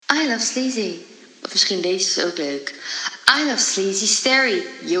I love Sleazy. Of misschien deze is ook leuk. I love Sleazy Sterry.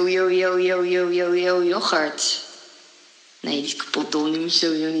 Yo, yo, yo, yo, yo, yo, yo, yoghurt. Nee, die is kapot dom. Die moet je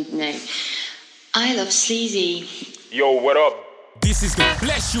sowieso niet. Nee. I love Sleazy. Yo, what up? This is the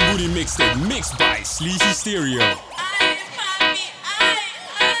Bless Your Booty mixtape mixed by Sleazy Stereo.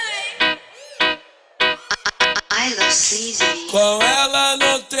 I love Sleazy. Com ela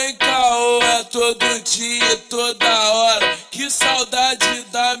não tem caô, é todo dia, toda hora. Que saudade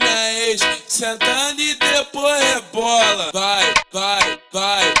da minha ex, sentando e depois rebola. Vai, vai,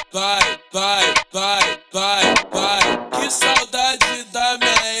 vai, vai, vai, vai, vai, vai. Que saudade da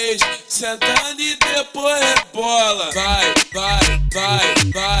minha ex, sentando e depois rebola. Vai, vai, vai,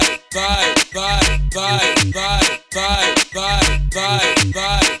 vai, vai, vai, vai, vai, vai, vai, vai,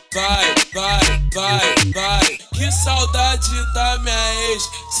 vai, vai, vai, vai, vai. Que saudade da minha ex,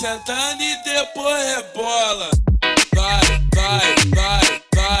 sentando e depois rebola. Vai, vai, vai,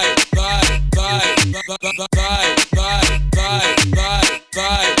 vai, vai, vai, vai, vai, vai, vai, vai, vai,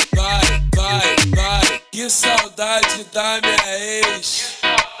 vai, vai, vai. Que saudade da minha ex.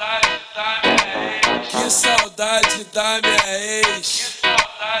 Que saudade da minha ex.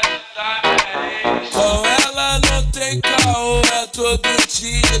 Com ela não tem caô, é todo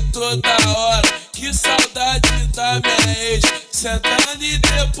dia, toda hora. Que saudade da minha ex, sentando e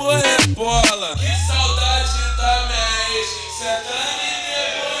depois rebola. Que saudade da minha ex, sentando e depois rebola.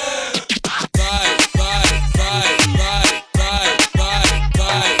 Vai, vai, vai, vai, vai, vai, vai, vai,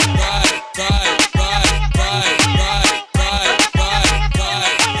 vai, vai, vai, vai, vai, vai,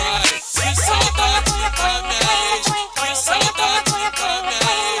 vai. Que saudade da minha ex, que saudade da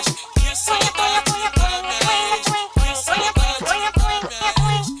minha ex, que saudade da minha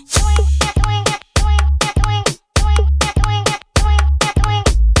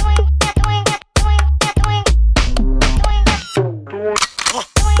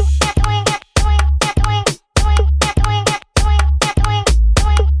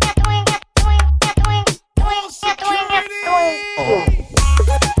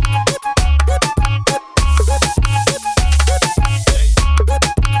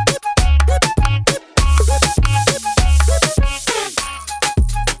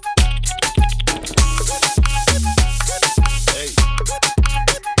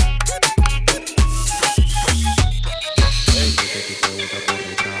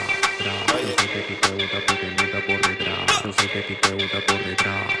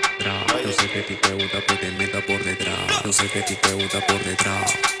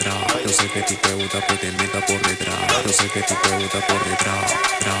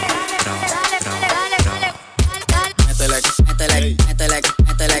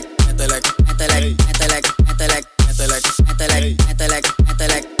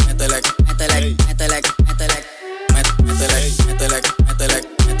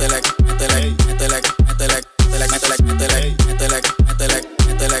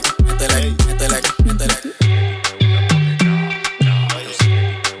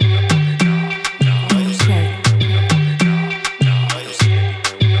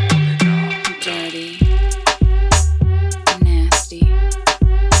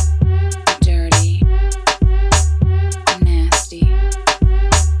que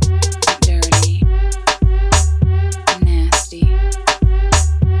saudade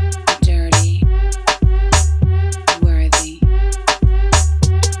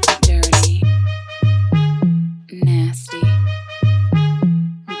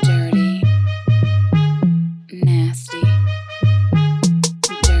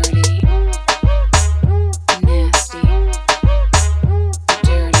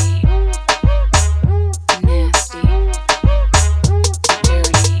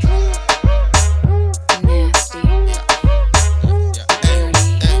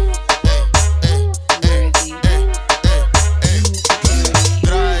minha ex.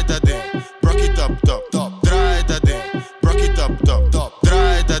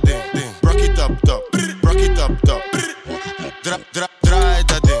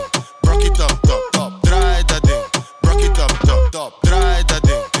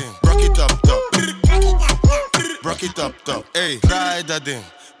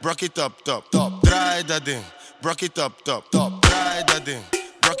 Rock it up, top, top, draai dat ding. Rock it up, top, top, draai dat ding.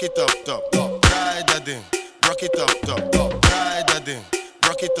 Rock it up, top, top, draai dat ding. Rock it up, top, top, draai dat ding.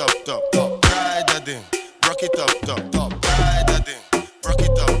 Rock it up, top, top, draai dat ding. Rock it up, top, top, draai dat ding. Rock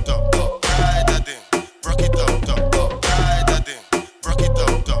it up, top, top, draai dat ding. Rock it up, top, top, draai dat ding. Rock it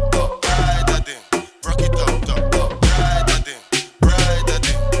up, top, top, draai dat ding. Rock it up, top, top, draai dat ding. Draai dat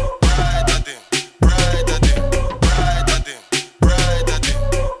ding, draai dat ding, draai dat ding, draai dat ding, draai dat ding. Ride that, ride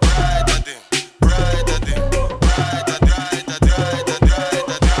that, ride that, ride that, ride that, ride that, ride that, ride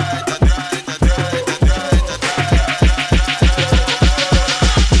that.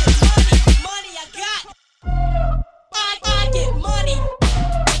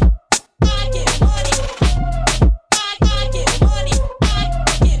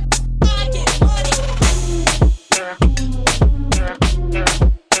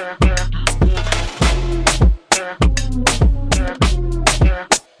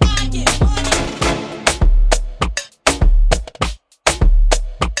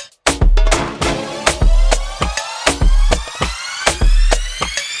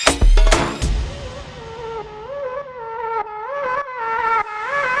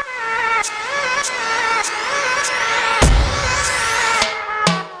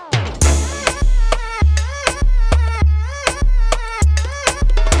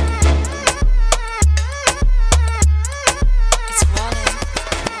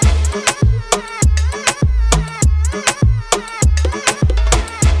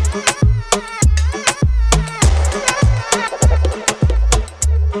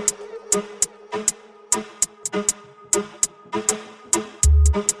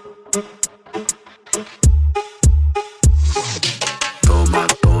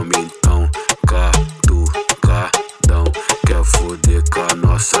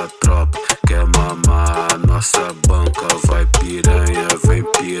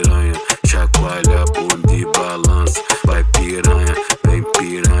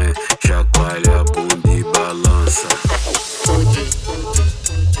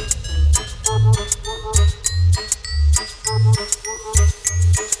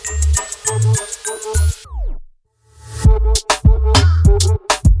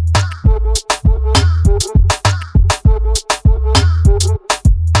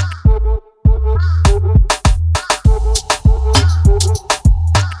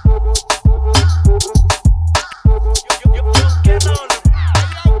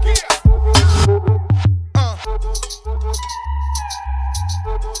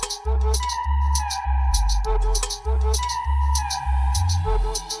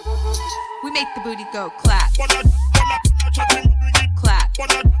 your booty go clap. Clap.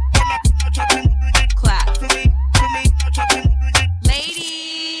 Clap.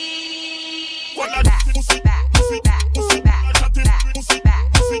 Ladies. Back, back, back, back, back, back, back.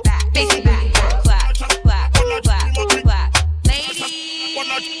 Face your booty go clap, clap, clap, clap. Ladies. Back.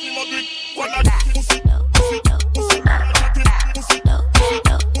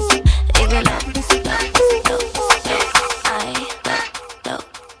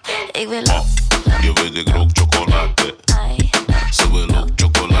 Ik wil op. Je weet ik rook chocolade. Ze wil ook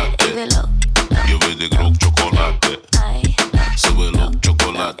chocolade. Je weet ik rook chocolade. Ze wil ook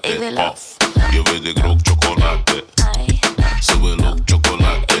chocolade. Of. Je weet ik rook chocolade. Ze wil ook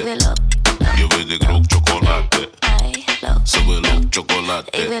chocolade. Je weet ik rook chocolade. Ze wil ook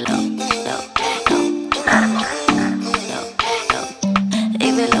chocolade. Ik wil ook.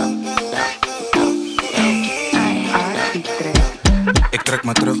 Ik trek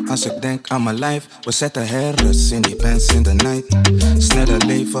me terug als ik denk aan mijn lijf. We zetten herres in die bands in the night. Sneller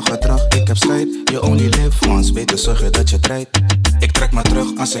leven, gedrag, ik heb scheid. You only live once, beter zorgen dat je draait. Ik trek me terug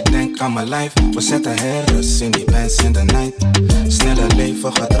als ik denk aan mijn lijf. We zetten herres in die bands in the night. Sneller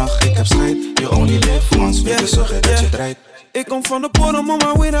leven, gedrag, ik heb scheid. You only live once, beter zorgen dat je draait. Ik kom van de bottom on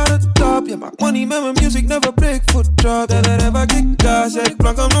my way naar de top. Je maakt money met mijn music, never break foot drop. Never heb ik gas, ja ik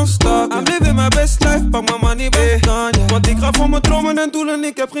plank hem non-stop. I'm living my best life, pak mijn money back dan, yeah. Want ik ga voor mijn dromen en doelen,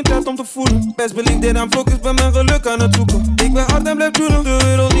 ik heb geen tijd om te voelen. Best believe dit aan focus, ben mijn geluk aan het zoeken. Ik ben hard en blijf doelen, de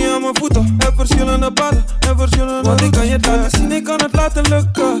wereld niet aan mijn voeten. Heb verschillende paden en verschillende. Want ik kan je het laten zien, ik kan het laten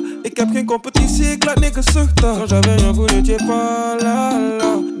lukken. Ik heb geen competitie, ik laat niks zuchten. Soms heb ik een voeletje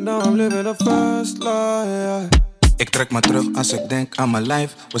palala. Now I'm living a fast life. Ik trek me terug als ik denk aan mijn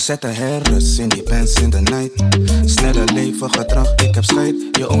lijf. We zetten herres in die bands in the night. Sneller leven, gedrag, ik heb scheid.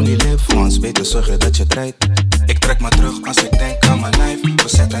 You only live once, beter zorgen dat je draait. Ik trek me terug als ik denk aan mijn lijf. We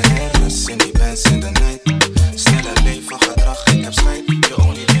zetten herres in die bands in the night. Sneller leven, gedrag, ik heb scheid. You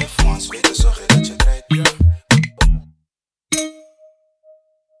only live once, beter zorgen dat je draait.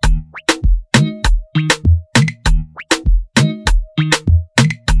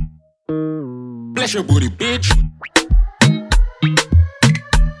 Bless your booty, bitch.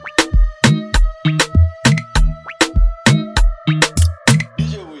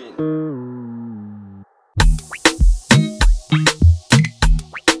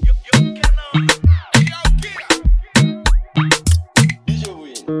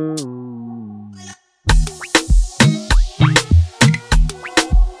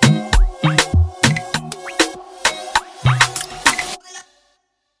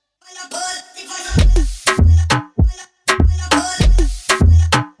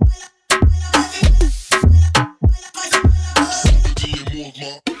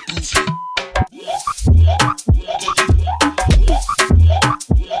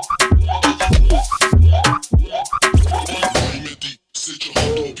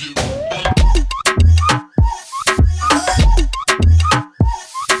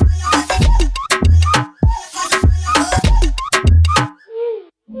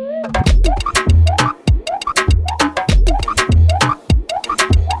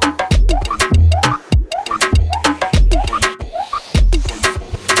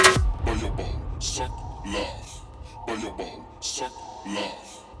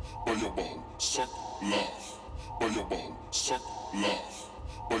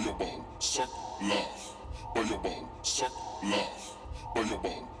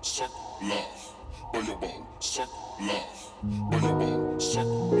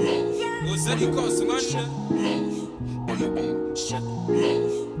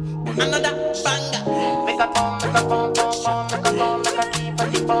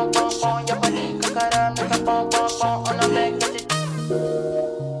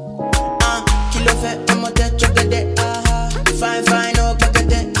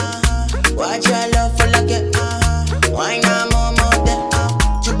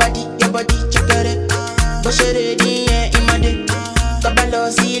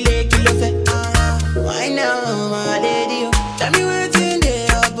 Tell me what's in there,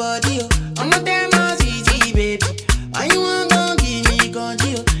 your body, I'm a damn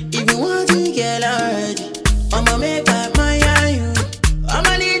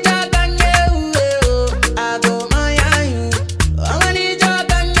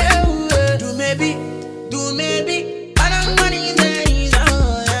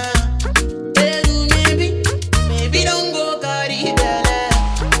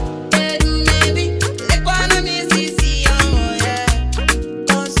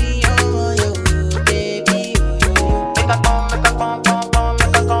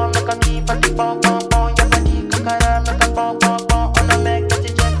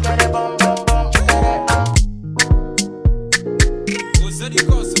Long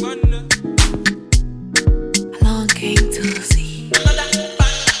came to see.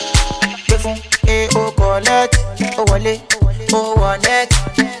 Oh, collect, oh, wale, oh, one net.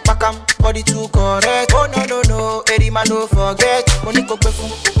 Pakam, body too correct. Oh, no, Eddie man, no forget. Money go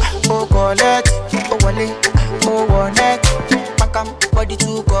oh, collect, oh, wale, oh, one net. Pakam, body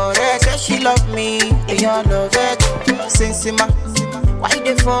too correct. Say she love me, and you love it. Sensima, why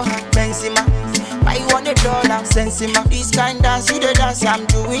they for her? Benzema, why you want $1? Sensima, this kind dance, you the dance. I'm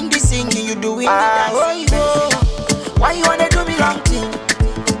doing the singing, you doing the dance. Oh, why you wanna do me wrong thing?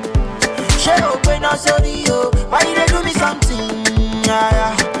 She open up sorry yo. Why they do me something?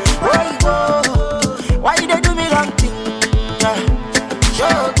 Why they do me wrong thing? She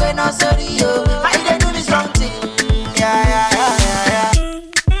open up sorry yo. Why they do me something?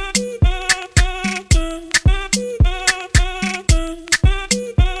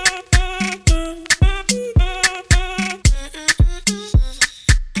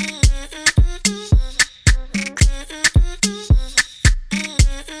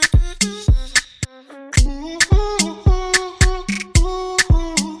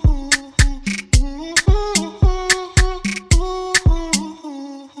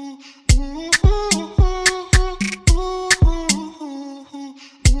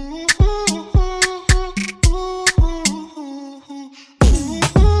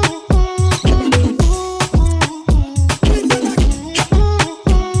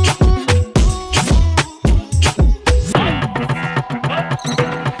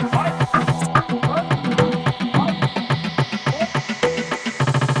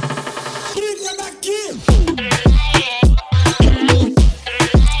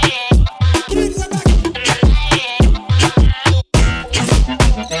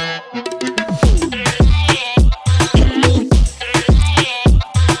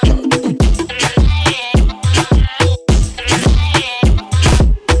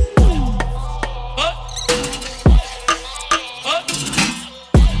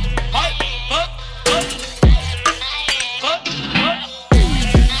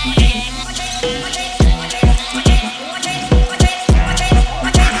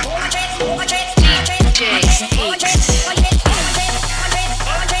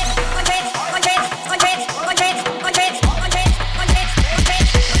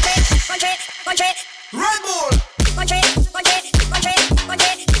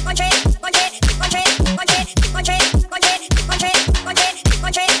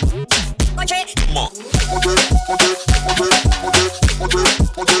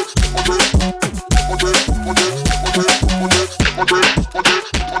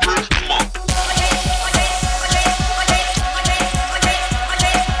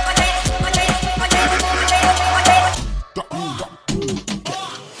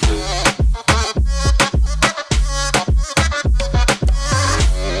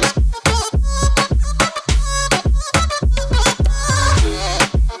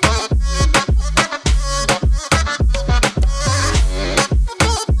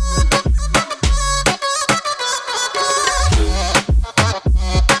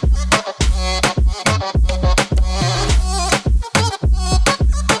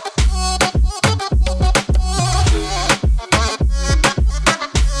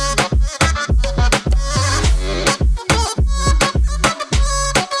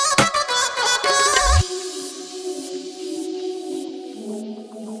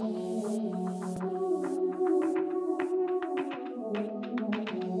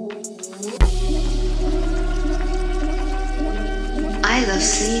 I love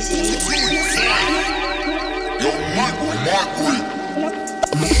Sleazy.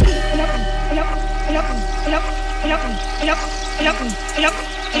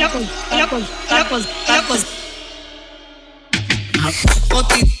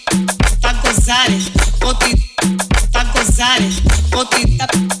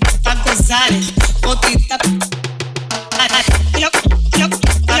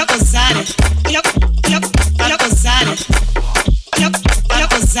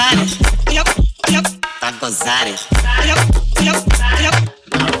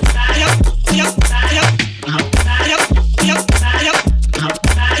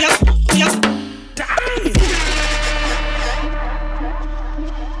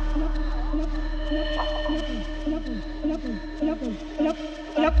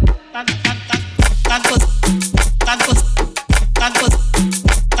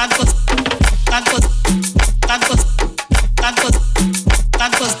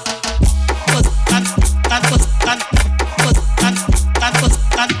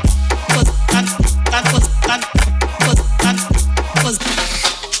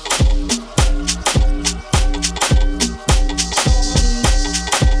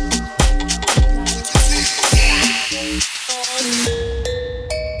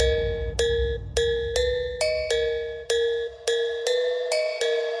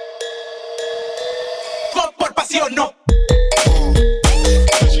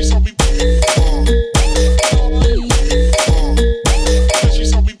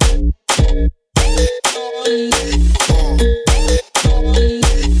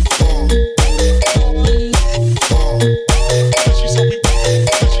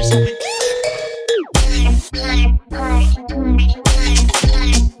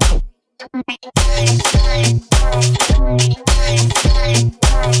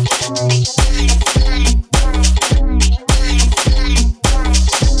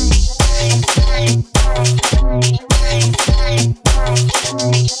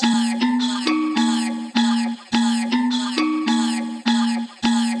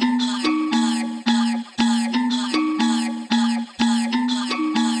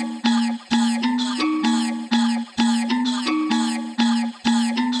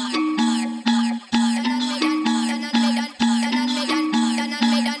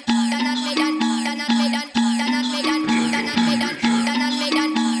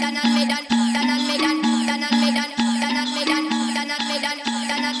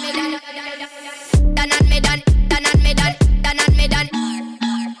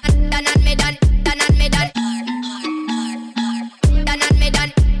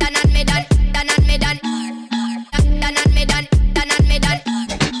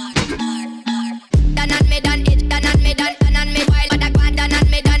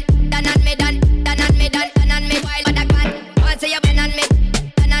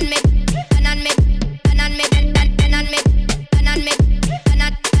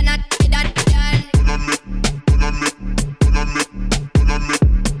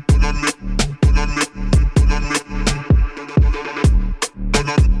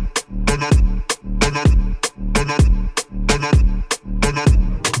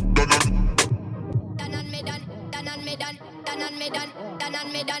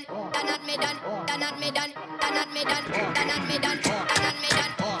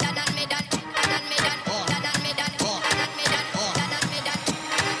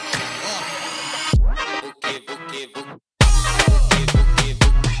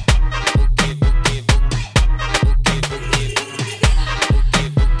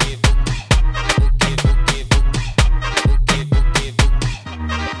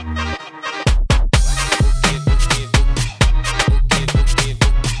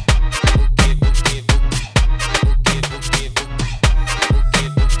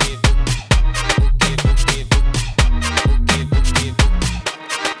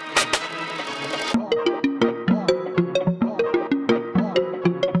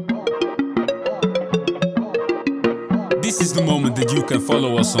 You can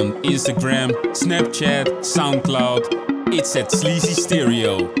follow us on Instagram, Snapchat, SoundCloud. It's at Sleazy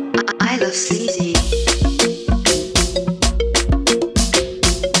Stereo. I love Sleazy.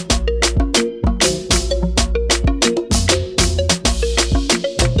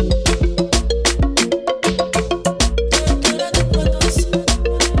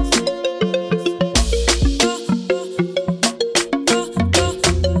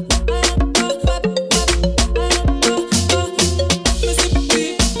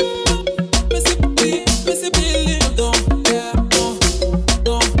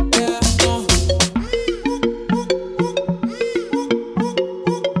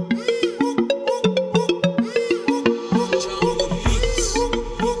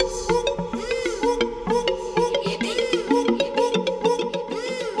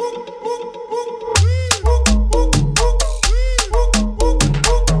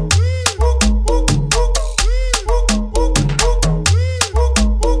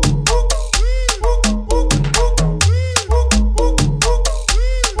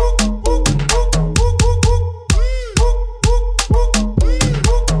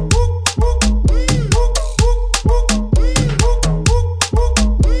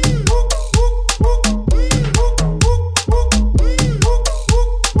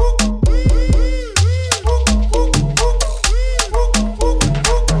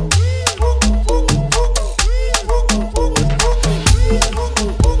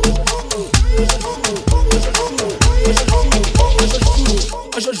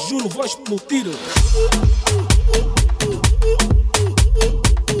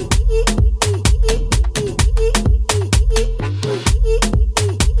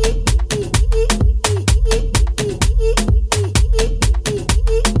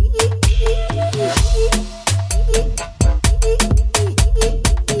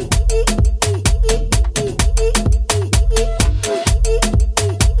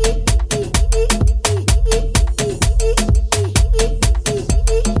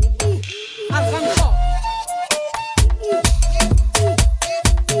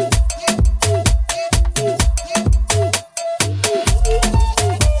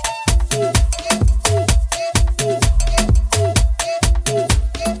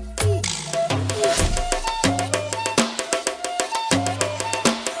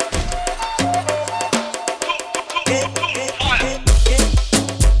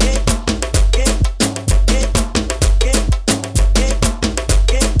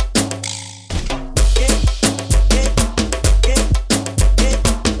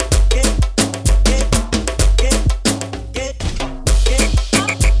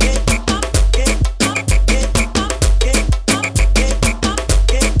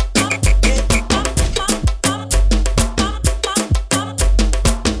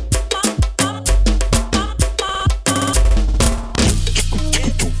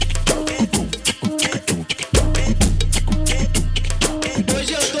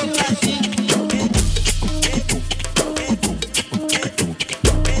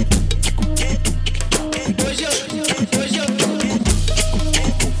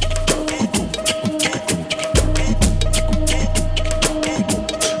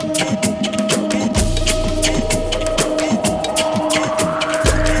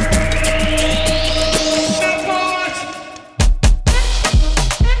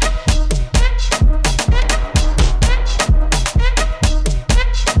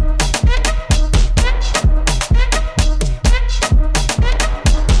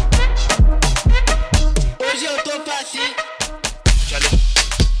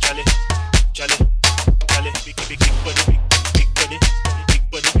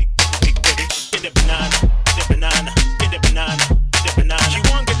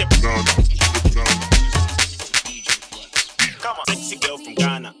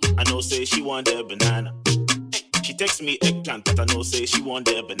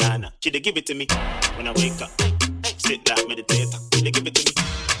 She dey give it to me when I wake up. Sit like meditator. She dey give it to me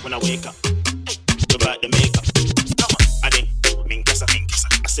when I wake up. Without the makeup. I think minkasa.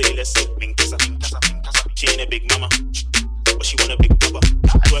 I say let's say minkasa. She ain't a big mama, but she want a big papa.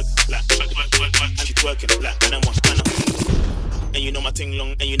 Twerk like and she twerking like Anna. And you know my ting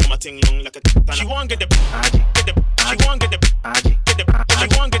long, like a katana. She won't get the, she won't get the, she won't get the,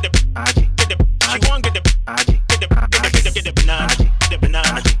 she won't get the, get the banana, the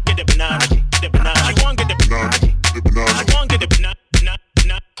banana. The banana, she won't get the banana. She won't get the banana.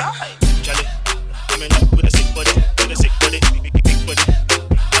 Charlie, I'm in love with a sick body, big body.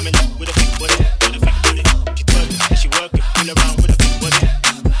 I'm in love with a big body, She twerking, she working, in around with a big body.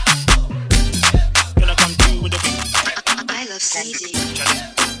 Can I come through with a big? I love Sleazy. Charlie,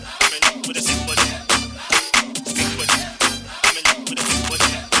 I'm in love with a sick body, big body. I'm in love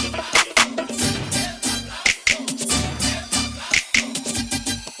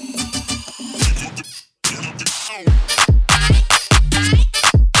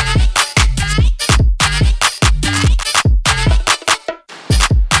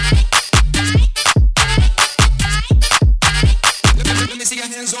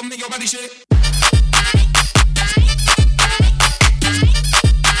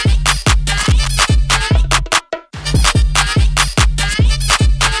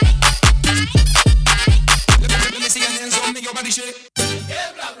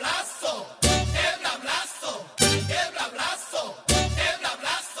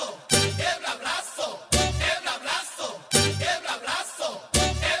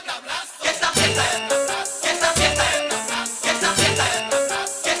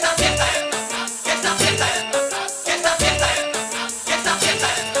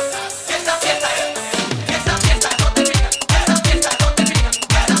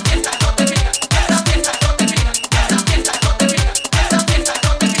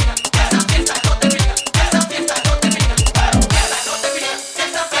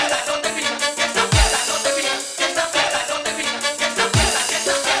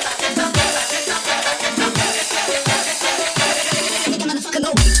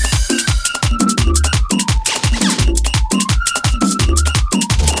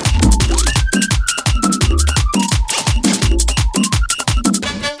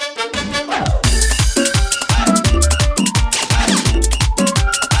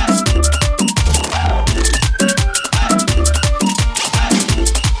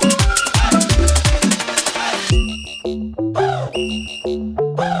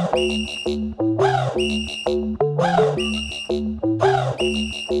My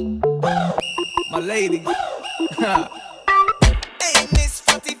lady. Hey, Miss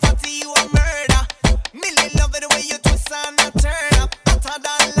Fatty Fatty, you a murder. Millie love it the way you twist and a turn up. Hotter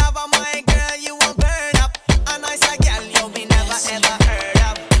than lava, my girl, you a burn up. A nice a girl you me never ever heard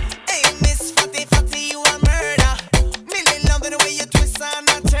of. Hey, Miss Fatty Fatty, you a murder. Millie love it the way you twist and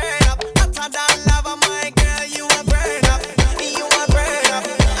a turn up. Hotter than lava, my girl, you a burn up. You a burn up.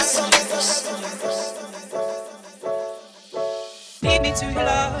 I saw Lead me to your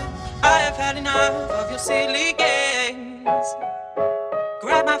love. I have had enough of your silly games.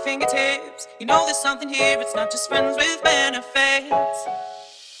 Grab my fingertips. You know there's something here. It's not just friends with benefits.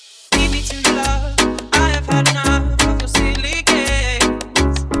 Lead me to your love. I have had enough of your silly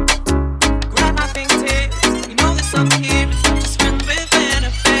games. Grab my fingertips. You know there's something here. It's not just friends with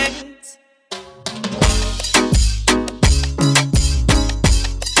benefits.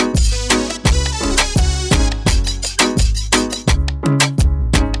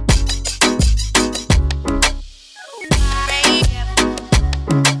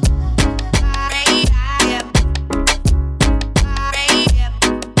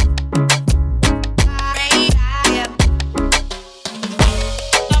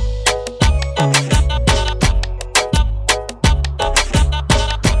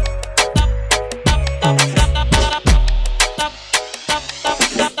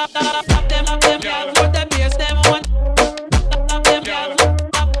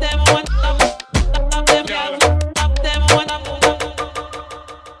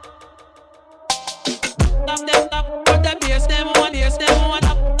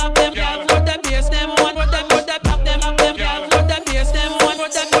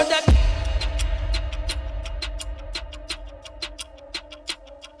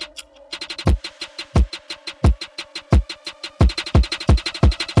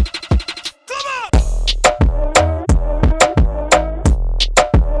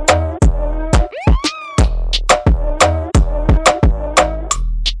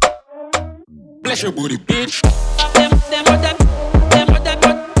 Bless your booty, bitch.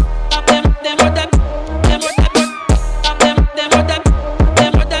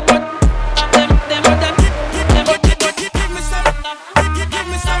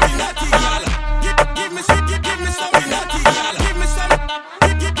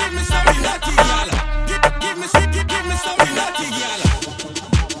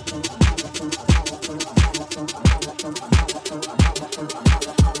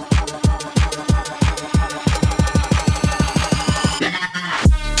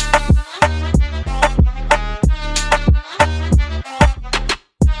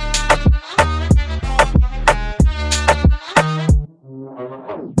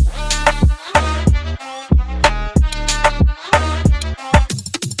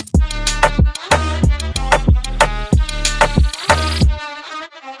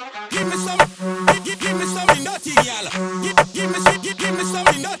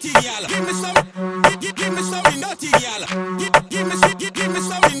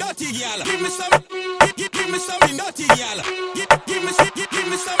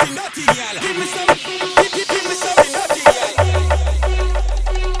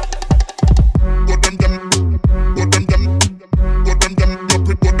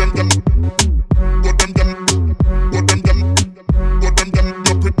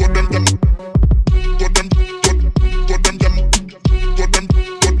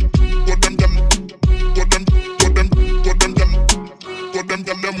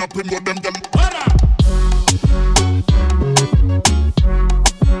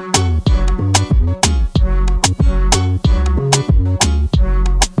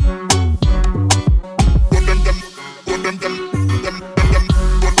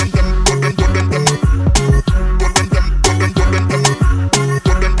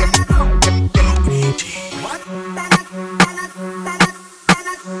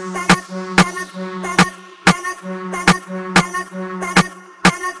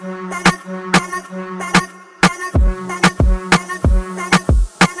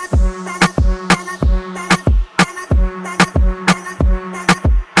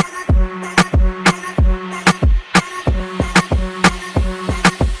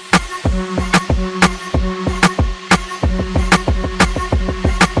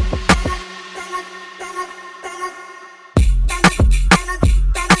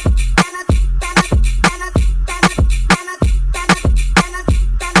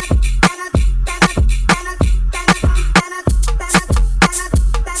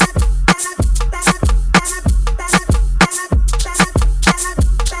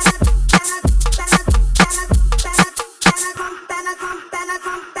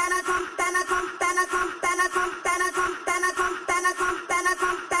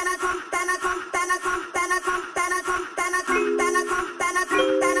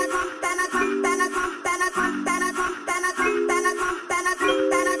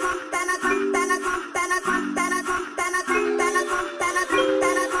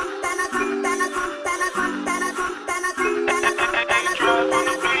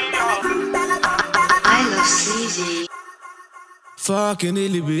 Fuck, in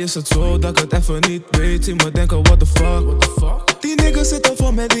Libië is het zo dat ik het even niet weet. Zie me denken, what the fuck? Die niggas zitten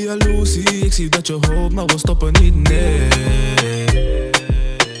vol met die jaloezie. Ik zie dat je hoopt, maar we stoppen niet, nee.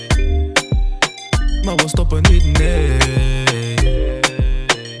 Maar we stoppen niet, nee.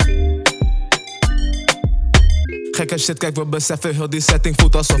 Gekke shit, kijk, we beseffen heel die setting.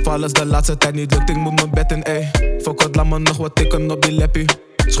 Voelt alsof alles de laatste tijd niet lukt. Ik moet mijn bed in, ey. Fuck het, laat me nog wat tikken op die leppie.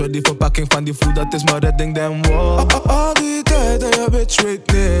 Scheur die verpakking van die vloed, dat is mijn redding, damn wow. Al die tijd en je bitch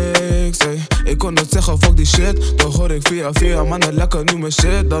weet niks, ey. Ik kon het zeggen, fuck die shit. Toch hoor ik via mannen lekker nu mijn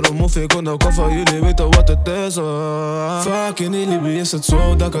shit. Daarom move ik undercover, jullie weten wat het is, oh. Fuck, in Libië is het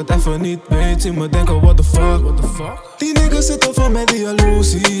zo dat ik het even niet weet. Zie me denken, what the fuck? Die niggas zitten vol met die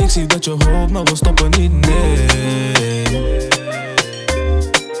jaloezie. Ik zie dat je hoopt, maar we stoppen niet, nee.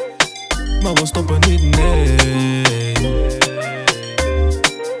 Maar we stoppen niet, nee.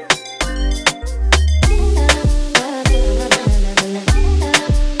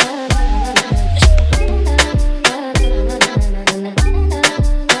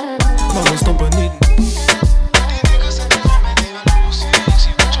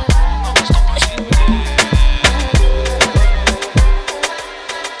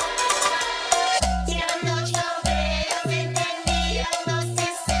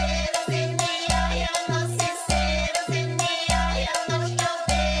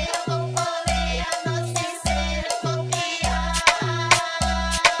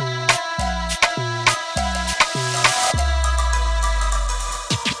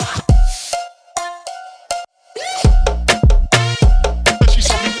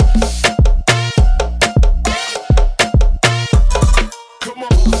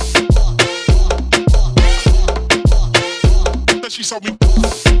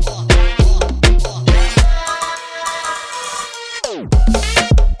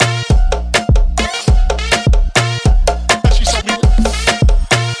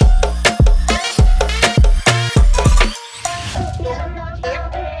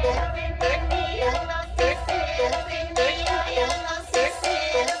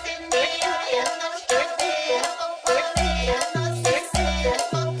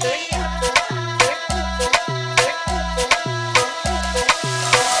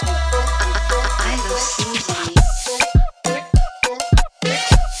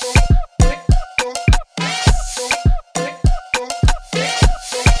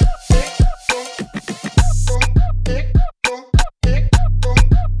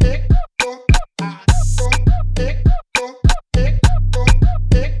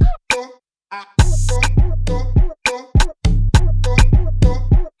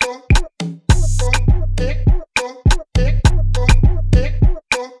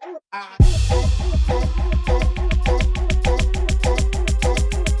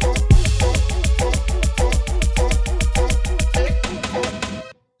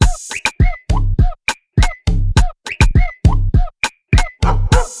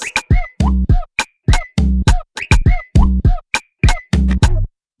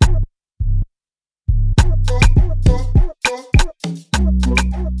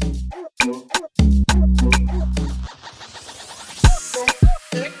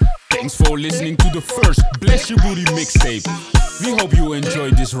 Thanks for listening to the first Bless Your Booty mixtape. We hope you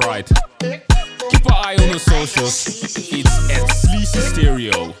enjoyed this ride. Keep an eye on the socials. It's at Sleazy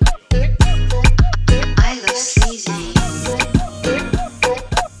Stereo. I love Sleazy.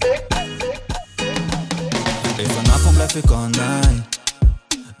 Hey, vanavond blijf ik online.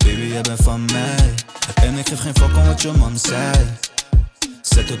 Baby, jij bent van mij. En ik geef geen fuck om wat je man zei.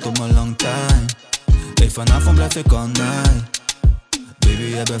 Zet het op mijn long time. Hey, vanavond blijf ik online. Baby,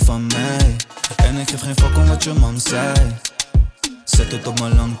 jij bent van mij. En ik geef geen fuck om wat je man zei. Zet het op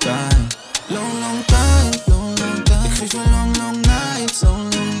mijn long time. Long time, long time. Ik geef je long nights, long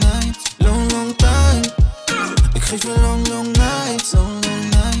nights. Long time. Ik geef je long nights, long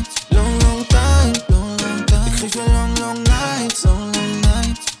nights. Long time, long time. Ik geef je long nights, long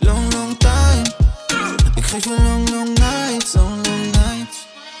nights. Long time. Ik geef je long nights, long nights.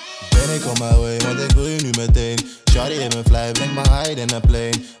 Ben ik on my way, want ik wil je nu meteen. Shawty in mijn fly, breng me high in een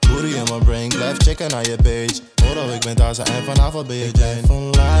plane. Booty in mijn brain, blijf checken naar je page. Hoor of ik ben thuis en vanavond ben je Jane. Ik blijf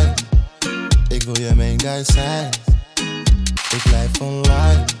online, ik wil je main guy zijn. Ik blijf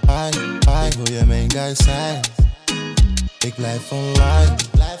online, ik wil je main guy zijn. Ik blijf online,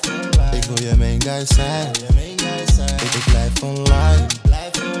 ik wil je main guy zijn. Ik blijf online,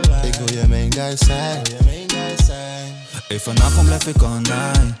 ik wil je main guy zijn. Hey, vanavond blijf ik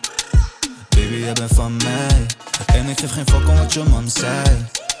online. Baby, jij bent van mij. En ik geef geen fuck om wat je man zei.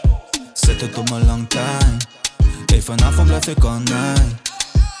 Zet het op mijn long time. Hey, vanavond blijf ik online.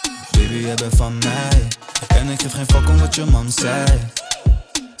 Baby, jij bent van mij. En ik geef geen fuck om wat je man zei.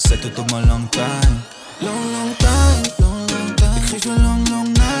 Zet het op mijn long time. Long time, long time. Ik geef je long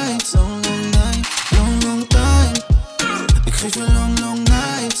night, long night. Long time. Ik geef je long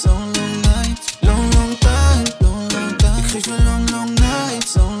night, long night. Long time, long time. Ik geef je long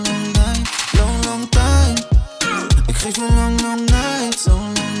night, long night. Long time. Ik geef je long night,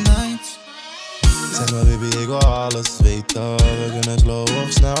 long night. Zeg maar baby, ik wil alles weten. We kunnen slow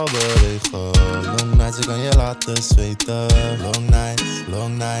of snel bewegen. Long nights, ik kan je laten zweten. Long nights,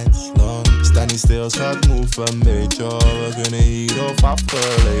 long. Sta niet stil, schat, move een beetje. We kunnen hier of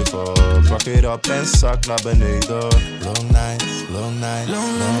afgelegen. Pak it up en zak naar beneden. Long nights, long nights,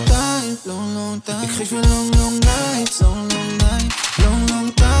 long time, long time. Ik geef je long nights, long night.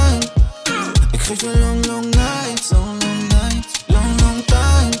 Long time. Ik geef je long nights, long night. Long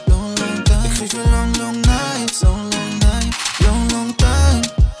time, long time. Ik geef je long nights, long night. Long time.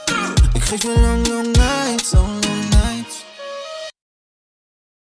 Ik geef je long